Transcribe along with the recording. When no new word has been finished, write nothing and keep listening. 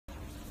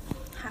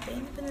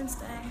Happy Independence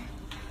Day.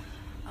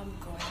 I'm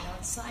going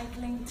out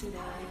cycling today.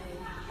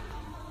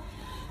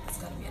 It's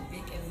gonna be a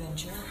big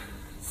adventure.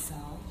 So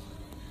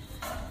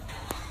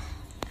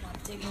I'm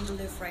taking the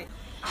lift right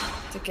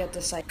to get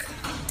the cycle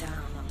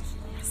down.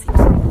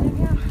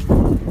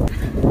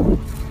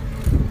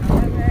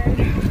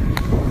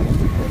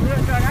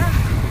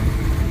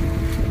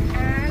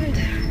 And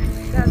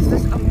that's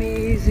this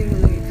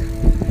amazing lake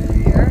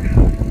here.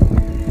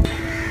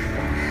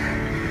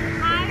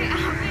 I've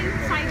been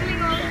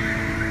cycling on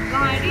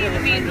Guwahati, the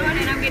main road,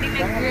 and I'm getting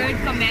like weird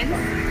comments.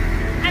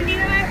 And these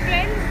are my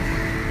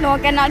friends. No,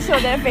 cannot show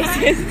their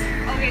faces.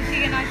 Okay,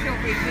 she cannot show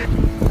faces.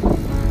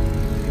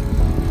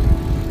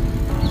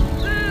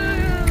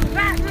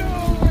 That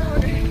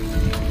road! And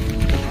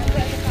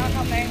there's a car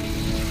coming.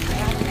 I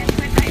haven't met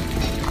my type.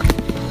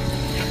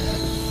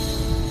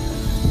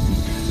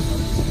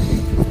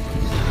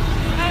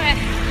 Okay.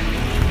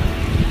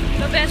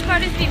 The best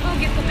part is people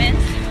give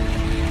comments,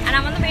 and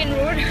I'm on the main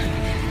road.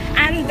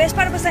 And best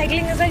part about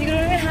cycling is that you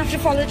don't even have to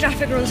follow the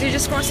traffic rules. You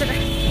just cross it.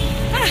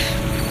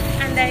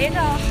 And there you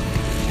go.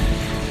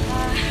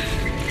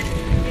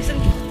 Listen,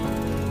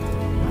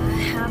 I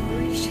have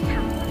reached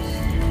campus.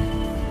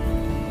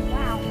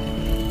 Wow.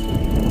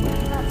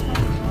 That's my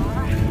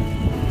car.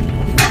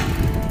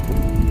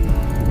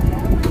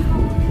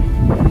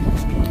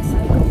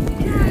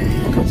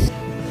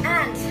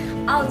 And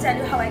I'll tell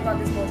you how I got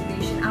this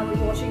motivation. I was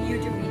watching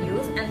YouTube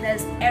videos, and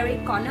there's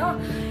Eric Connor.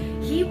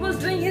 He was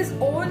doing his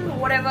own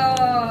whatever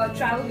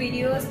travel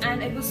videos,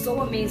 and it was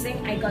so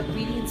amazing. I got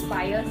really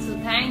inspired, so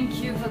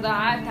thank you for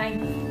that.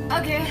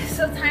 Okay,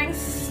 so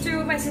thanks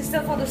to my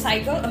sister for the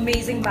cycle,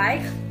 amazing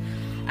bike,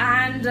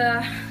 and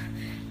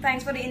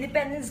thanks for the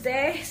Independence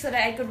Day so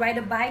that I could ride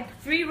a bike,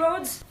 free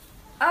roads.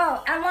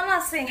 Oh, and one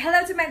last thing,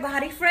 hello to my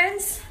Guwahati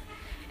friends.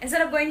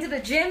 Instead of going to the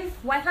gym,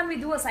 why can't we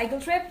do a cycle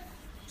trip?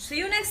 See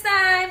you next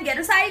time. Get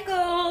a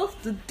cycle.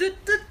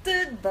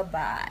 Bye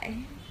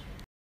bye.